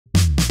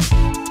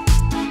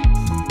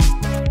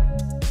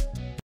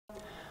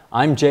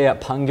I'm Jay at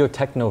Pangyo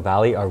Techno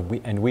Valley,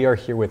 and we are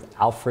here with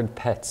Alfred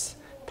Pets.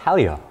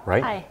 Thalia,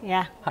 right? Hi,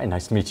 yeah. Hi,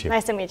 nice to meet you.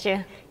 Nice to meet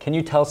you. Can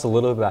you tell us a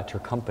little bit about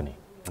your company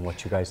and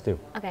what you guys do?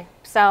 Okay,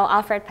 so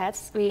Alfred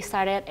Pets, we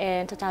started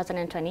in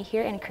 2020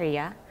 here in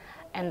Korea.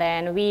 And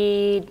then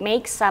we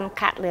make some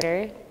cat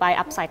litter by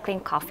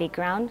upcycling coffee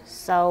ground.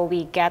 So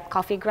we get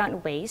coffee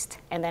ground waste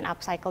and then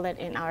upcycle it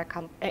in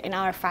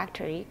our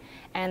factory,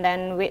 and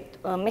then we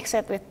mix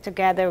it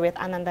together with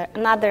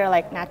another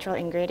like natural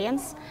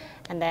ingredients.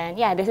 And then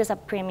yeah, this is a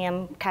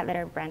premium cat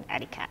litter brand,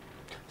 ETICAT.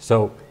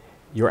 So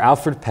your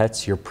Alfred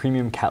Pets, your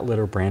premium cat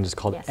litter brand is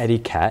called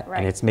ETICAT, right.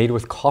 And it's made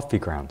with coffee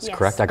grounds, Yes.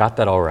 correct? I got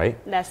that all right?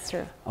 That's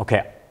true.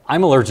 Okay.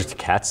 I'm allergic to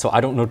cats, so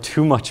I don't know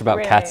too much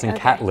about cats and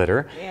cat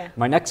litter. Yeah.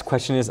 My next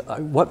question is,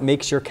 what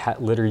makes your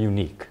cat litter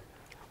unique?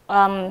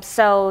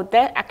 So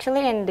that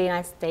actually in the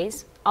United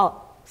States,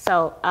 how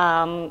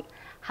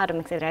to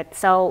mix it right?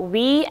 So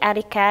we,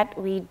 ETICAT,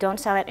 we don't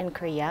sell it in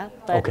Korea,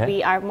 but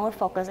we are more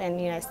focused in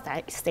the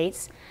United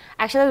States.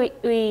 Actually,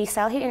 we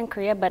sell here in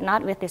Korea, but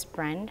not with this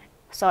brand.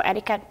 So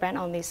ETICAT brand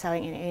only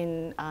selling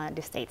in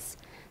the States.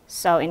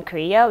 So in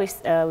Korea, we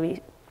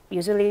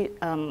usually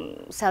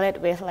sell it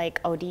with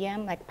like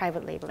ODM, like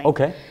private labeling.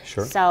 Okay,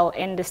 sure. So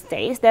in the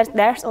States,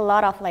 there's a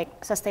lot of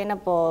like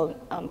sustainable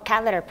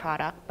cat litter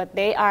product, but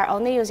they are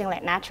only using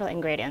like natural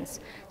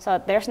ingredients.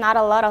 So there's not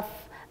a lot of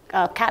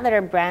cat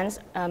litter brands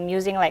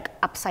using like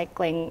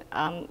upcycling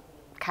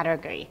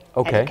category,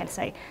 as you can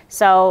say.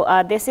 So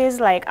this is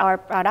like, our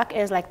product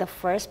is like the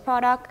first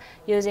product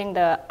using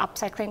the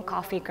upcycling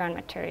coffee ground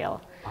material.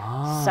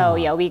 So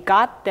yeah, we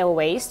got the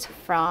waste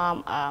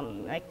from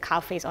like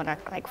coffees on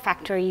like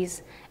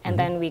factories, and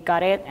then we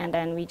got it, and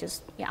then we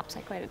just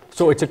upcycle it.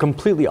 So it's a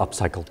completely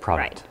upcycled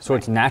product. Right. So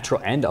it's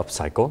natural and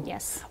upcycled.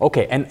 Yes.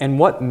 Okay, and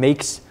what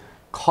makes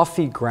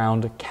coffee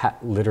ground cat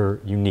litter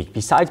unique?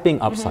 Besides being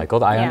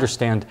upcycled, I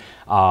understand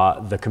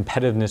the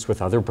competitiveness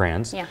with other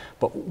brands,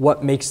 but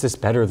what makes this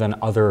better than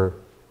other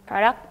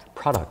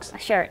products?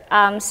 Sure.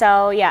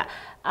 So yeah,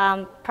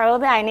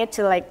 probably I need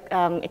to like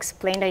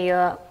explain to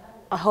you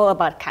a whole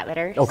about cat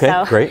litter. Okay,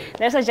 so great.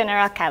 There's a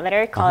general cat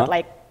litter called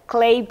like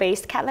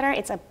clay-based cat litter.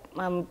 It's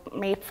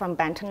made from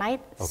bentonite.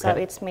 So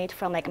it's made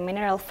from like a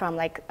mineral from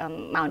like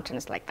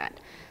mountains like that.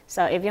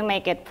 So if you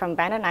make it from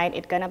bentonite,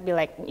 it's gonna be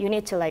like, you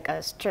need to like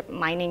strip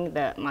mining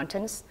the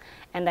mountains,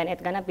 and then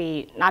it's gonna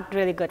be not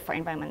really good for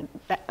environment.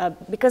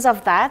 Because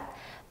of that,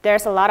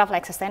 there's a lot of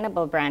like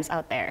sustainable brands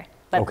out there,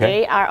 but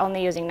they are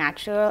only using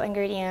natural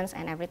ingredients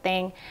and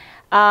everything.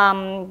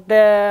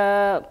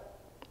 The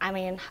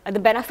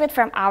benefit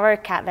from our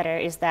cat litter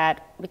is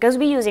that because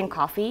we're using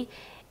coffee,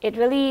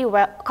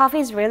 coffee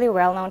is really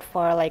well known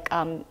for like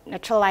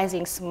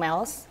neutralizing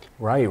smells.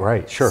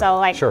 Right, sure. So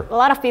like a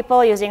lot of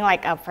people using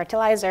like a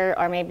fertilizer,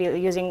 or maybe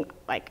using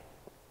like,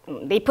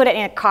 they put it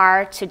in a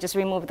car to just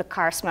remove the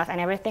car smell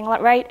and everything,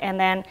 right? And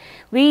then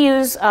we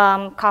use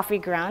coffee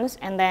grounds,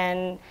 and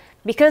then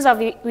because of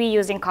we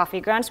using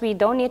coffee grounds, we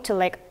don't need to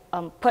like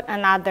put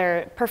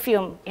another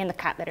perfume in the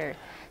cat litter.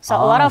 So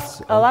a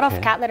lot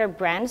of cat litter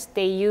brands,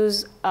 they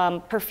use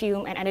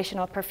perfume and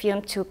additional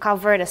perfume to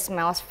cover the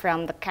smells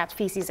from the cat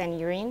feces and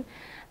urine.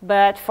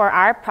 But for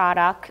our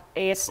product,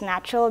 it's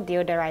natural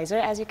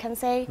deodorizer, as you can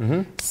say.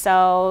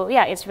 So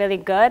yeah, it's really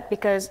good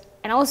because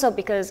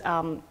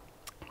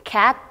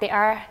cat, they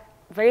are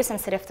very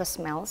sensitive to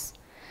smells.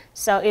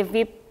 So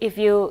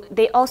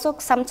they also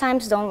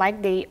sometimes don't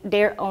like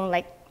their own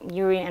like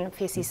urine and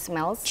feces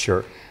smells.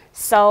 Sure.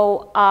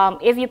 So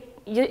if you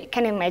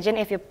can imagine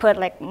if you put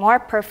like more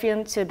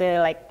perfume to the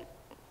like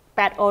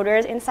bad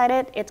odors inside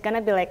it, it's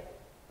gonna be like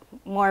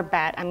more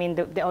bad. I mean,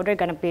 the odor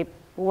gonna be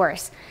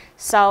worse.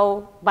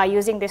 So by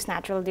using this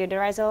natural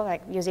deodorizer,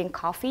 like using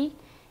coffee,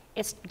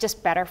 it's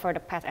just better for the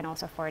pet and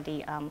also for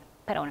the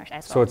pet owners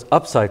as well. So it's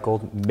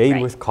upcycled, made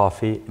with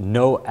coffee,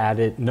 no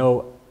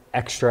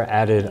extra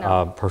added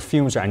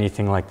perfumes or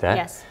anything like that.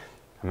 Yes.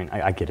 I mean,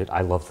 I get it.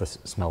 I love the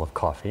smell of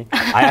coffee.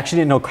 I actually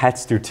didn't know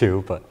cats do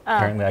too, but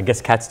apparently I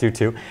guess cats do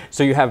too.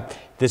 So you have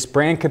this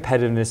brand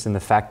competitiveness in the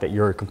fact that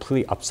you're a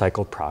completely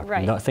upcycled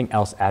product, nothing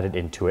else added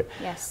into it.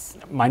 Yes.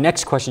 My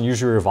next question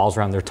usually revolves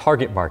around their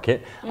target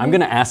market. I'm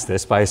going to ask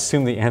this, but I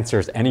assume the answer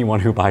is anyone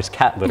who buys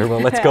cat litter. Well,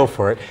 let's go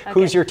for it.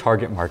 Who's your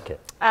target market?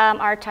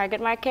 Our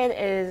target market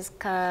is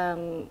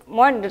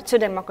more to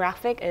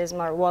demographic, is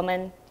more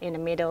women in the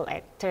middle,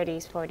 like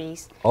 30s,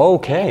 40s.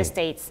 Okay. In the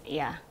States,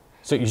 yeah.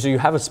 So you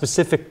have a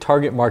specific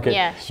target market.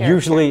 Yeah, sure.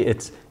 Usually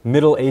it's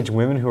middle-aged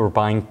women who are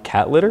buying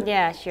cat litter?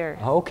 Yeah, sure.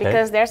 Okay.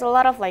 Because there's a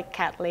lot of like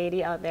cat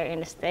lady out there in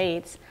the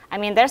States. I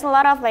mean, there's a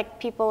lot of like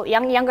people,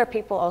 younger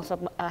people also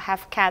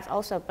have cats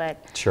also, but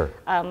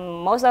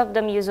most of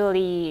them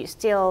usually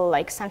still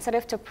like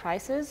sensitive to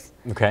prices.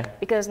 Okay.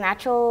 Because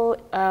natural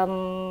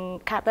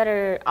cat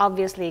litter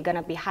obviously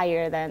gonna be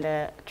higher than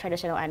the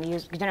traditional and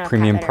general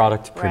premium cat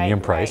litter.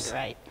 premium product, price.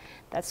 Right.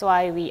 That's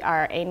why we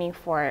are aiming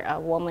for a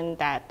woman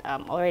that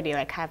already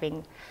like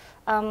having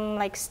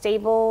like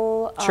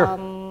stable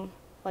income?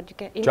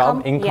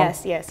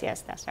 Yes,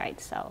 that's right.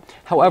 So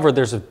however,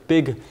 there's a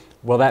big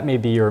Well, that may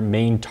be your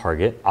main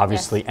target.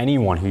 Obviously,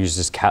 anyone who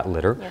uses cat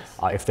litter,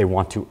 if they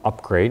want to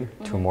upgrade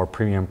to a more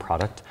premium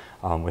product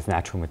with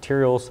natural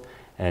materials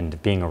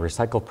and being a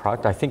recycled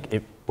product, I think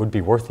it would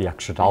be worth the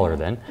extra dollar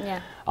then.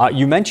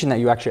 You mentioned that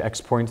you actually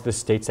export into the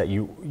States, that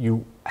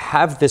you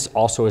have this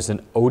also as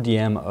an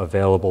ODM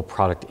available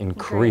product in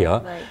Korea.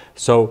 Right.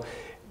 So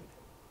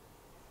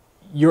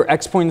you're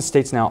exporting to the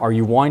States now. Are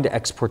you wanting to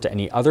export to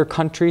any other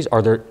countries?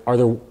 Are there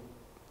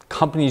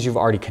companies you've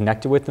already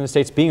connected with in the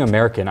States? Being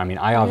American, I mean,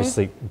 I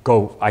obviously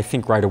go, I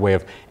think right away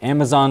of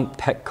Amazon,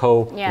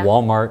 Petco,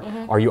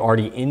 Walmart. Are you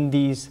already in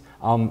these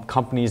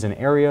companies and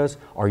areas?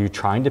 Are you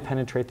trying to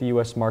penetrate the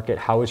US market?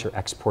 How is your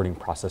exporting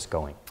process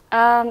going?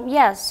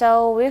 Yeah,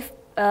 so we've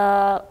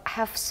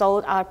have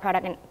sold our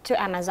product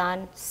to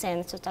Amazon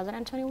since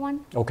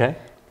 2021. Okay.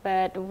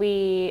 But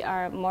we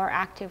are more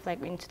active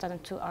like in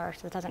 2002 or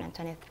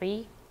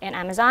 2023 in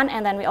Amazon.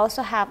 And then we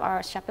also have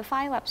our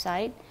Shopify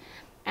website.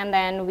 And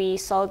then we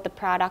sold the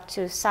product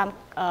to some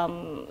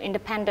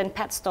independent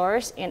pet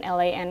stores in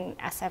LA and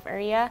SF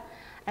area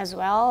as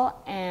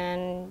well.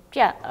 And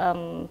yeah,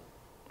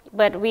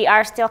 but we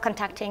are still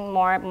contacting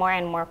more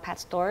and more pet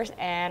stores.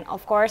 And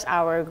of course,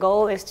 our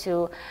goal is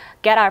to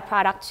get our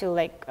product to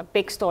like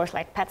big stores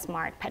like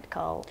PetSmart,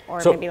 Petco,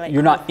 or so maybe like.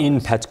 You're not in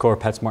Petco or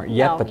PetSmart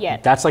yet, but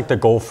that's like the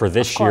goal for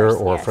this year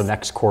or for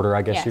next quarter,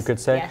 I guess you could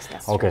say. Yes,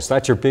 that's okay, true. so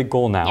that's your big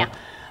goal now.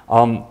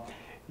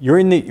 You're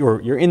in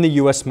the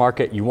U.S.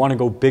 market. You want to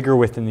go bigger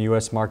within the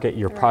U.S. market.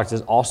 Your product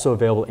is also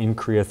available in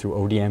Korea through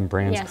ODM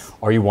brands.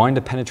 Are you wanting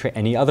to penetrate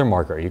any other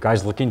market? Are you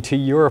guys looking to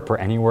Europe or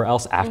anywhere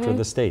else after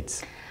the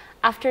States?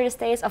 After the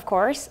States, of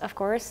course.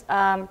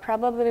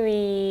 Probably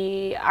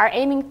we are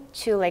aiming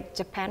to like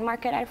Japan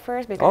market at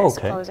first because it's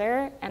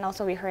closer. And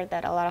also we heard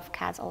that a lot of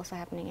cats also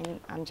happening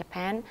in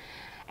Japan.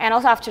 And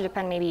also after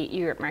Japan, maybe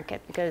Europe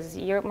market, because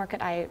Europe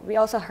market, we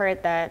also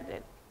heard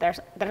that there's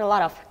a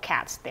lot of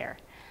cats there.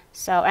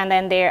 So, and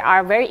then they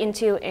are very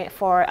into it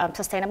for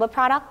sustainable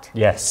product.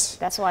 Yes.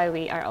 That's why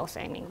we are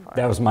also aiming for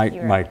that was my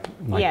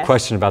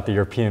question about the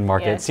European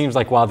market. It seems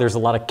like, wow, there's a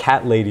lot of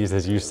cat ladies,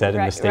 as you said,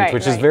 in the States,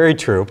 which is very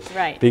true.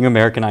 Being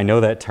American, I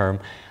know that term.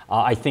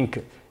 I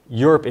think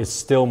Europe is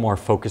still more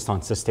focused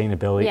on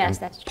sustainability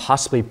and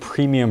possibly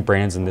premium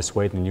brands in this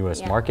way than the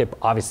U.S. market. But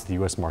obviously,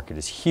 the U.S. market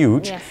is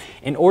huge.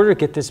 In order to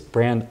get this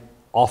brand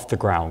off the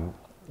ground,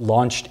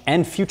 launched,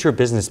 and future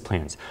business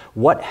plans,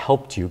 what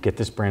helped you get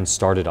this brand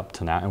started up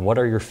to now, and what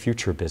are your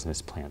future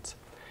business plans?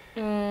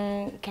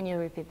 Can you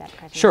repeat that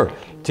question? Sure.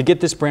 To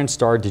get this brand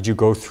started, did you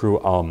go through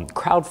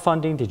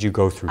crowdfunding? Did you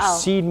go through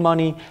seed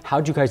money? How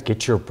did you guys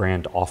get your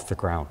brand off the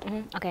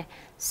ground? Okay.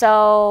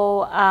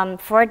 So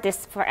for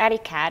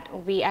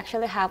ETICAT, we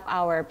actually have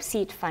our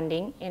seed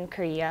funding in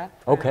Korea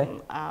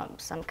from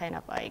some kind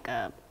of like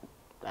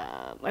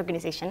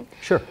organization.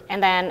 Sure.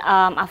 And then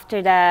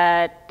after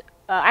that,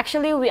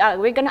 actually,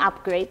 we're going to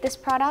upgrade this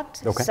product.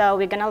 So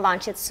we're going to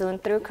launch it soon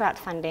through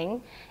crowdfunding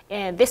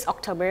this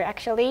October,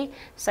 actually.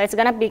 So it's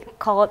going to be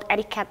called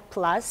ETICAT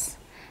Plus.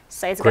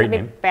 So it's going to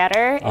be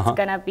better. It's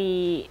going to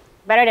be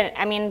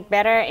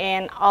better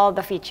in all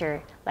the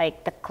feature,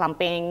 like the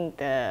clumping,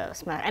 the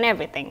smell, and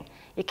everything.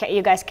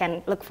 You guys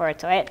can look forward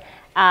to it.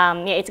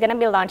 It's going to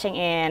be launching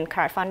in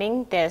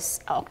crowdfunding this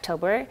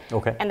October.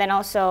 And then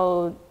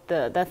also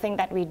the thing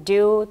that we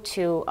do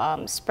to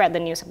spread the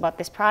news about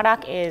this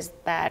product is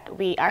that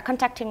we are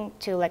contacting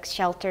to like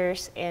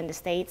shelters in the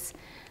States.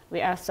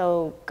 We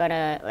also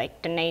gonna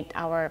like donate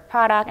our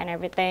product and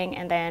everything,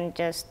 and then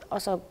just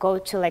also go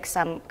to like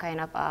some kind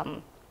of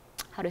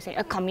how do you say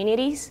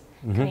communities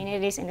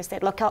in the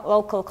state,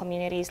 local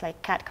communities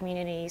like cat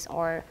communities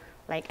or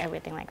like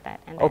everything like that.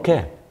 And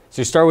then,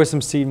 so you start with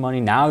some seed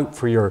money. Now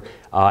for your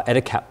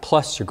ETICAT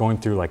Plus, you're going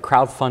through like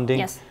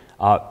crowdfunding.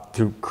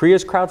 Through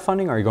Korea's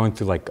crowdfunding, or are you going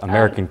through like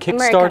American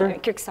Kickstarter?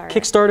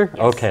 Kickstarter?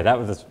 Okay, that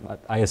was,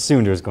 I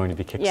assumed it was going to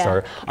be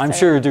Kickstarter. I'm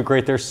sure you'll do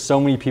great. There's so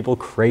many people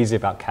crazy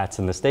about cats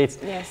in the States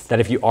that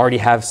if you already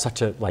have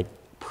such a like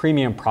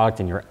premium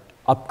product and you're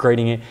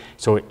upgrading it,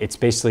 so it's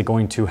basically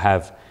going to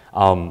have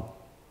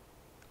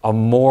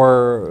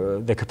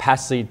the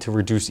capacity to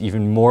reduce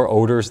even more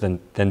odors than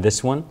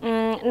this one?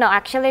 No,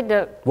 actually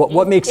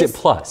what makes it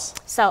plus?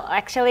 So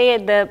actually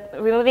the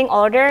removing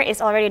odor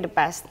is already the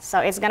best. So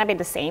it's gonna be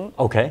the same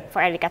for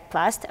ETICAT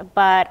Plus,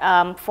 but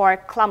for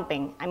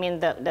clumping, I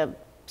mean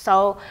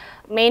so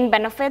main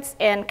benefits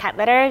in cat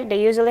litter, they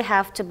usually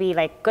have to be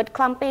like good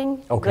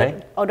clumping,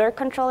 good odor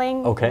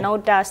controlling, no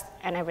dust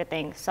and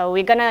everything. So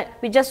we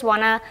just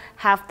wanna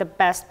have the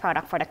best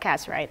product for the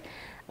cats, right?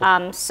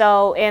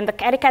 So in the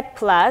ETICAT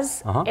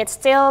Plus, it's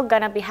still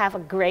gonna have a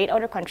great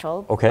odor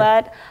control,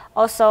 but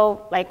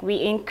also like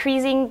we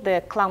increasing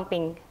the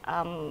clumping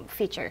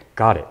feature.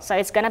 Got it. So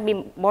it's gonna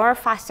be more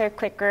faster,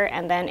 quicker,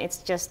 and then it's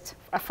just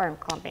a firm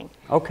clumping.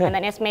 And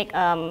then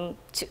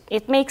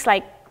it makes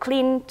like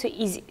clean to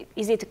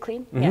easy to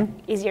clean.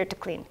 Easier to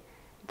clean.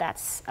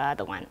 That's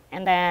the one.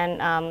 And then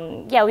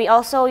we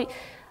also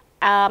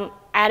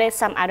added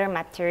some other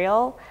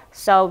material.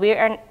 So we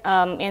are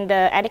in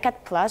the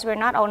ETICAT Plus. We're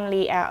not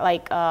only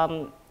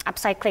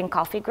upcycling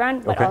coffee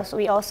ground, but also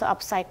we also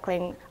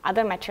upcycling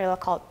other material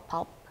called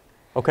pulp.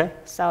 Okay.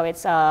 So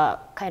it's a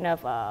kind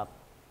of a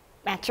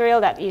material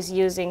that is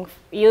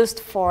used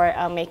for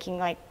making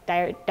like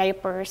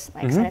diapers,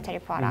 like sanitary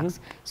products.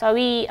 So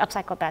we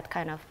upcycle that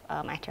kind of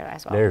material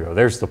as well. There you go.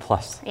 There's the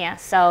plus. Yeah.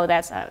 So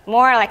that's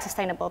more like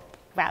sustainable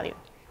value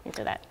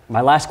into that.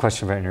 My last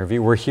question for our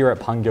interview. We're here at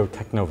Pangyo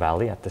Techno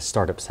Valley at the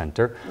Startup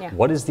Center. Yeah.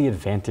 What is the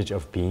advantage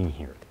of being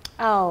here?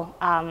 Oh,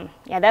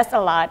 yeah, that's a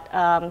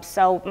lot.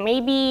 So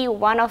maybe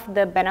one of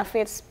the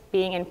benefits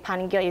being in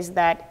Pangyo is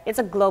that it's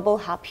a global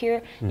hub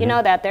here. You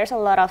know that there's a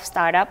lot of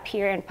startup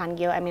here in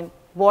Pangyo. I mean,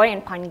 born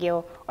in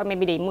Pangyo, or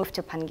maybe they moved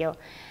to Pangyo.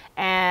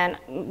 And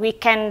we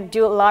can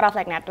do a lot of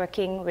like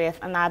networking with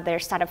another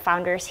startup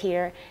founders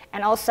here.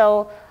 And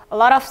also a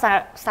lot of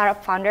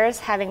startup founders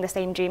having the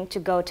same dream to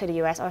go to the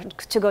US or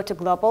to go to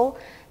global.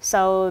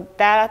 So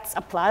that's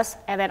a plus.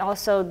 And then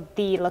also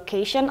the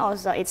location,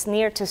 also it's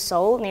near to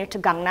Seoul, near to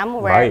Gangnam,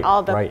 where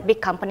all the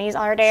big companies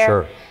are there.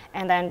 Sure.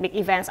 And then big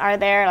events are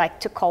there, like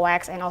to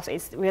COEX, and also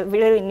it's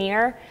really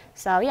near.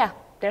 So yeah,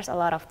 there's a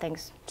lot of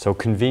things. So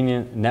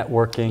convenient,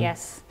 networking.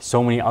 Yes.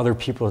 So many other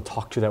people to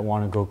talk to that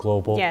want to go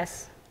global.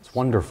 Yes. It's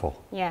wonderful.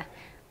 Yeah.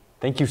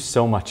 Thank you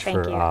so much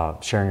for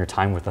sharing your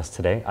time with us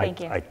today.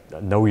 I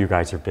know you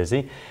guys are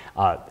busy.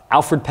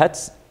 Alfred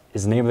Pets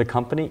is the name of the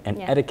company, and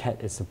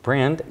ETICAT is the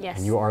brand,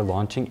 and you are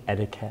launching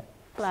ETICAT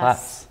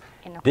Plus.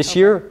 This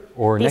year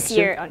or next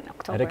year? This year in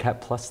October.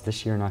 ETICAT Plus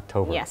this year in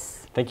October.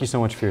 Yes. Thank you so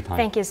much for your time.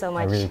 Thank you so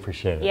much. I really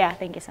appreciate it. Yeah,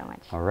 thank you so much.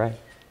 All right.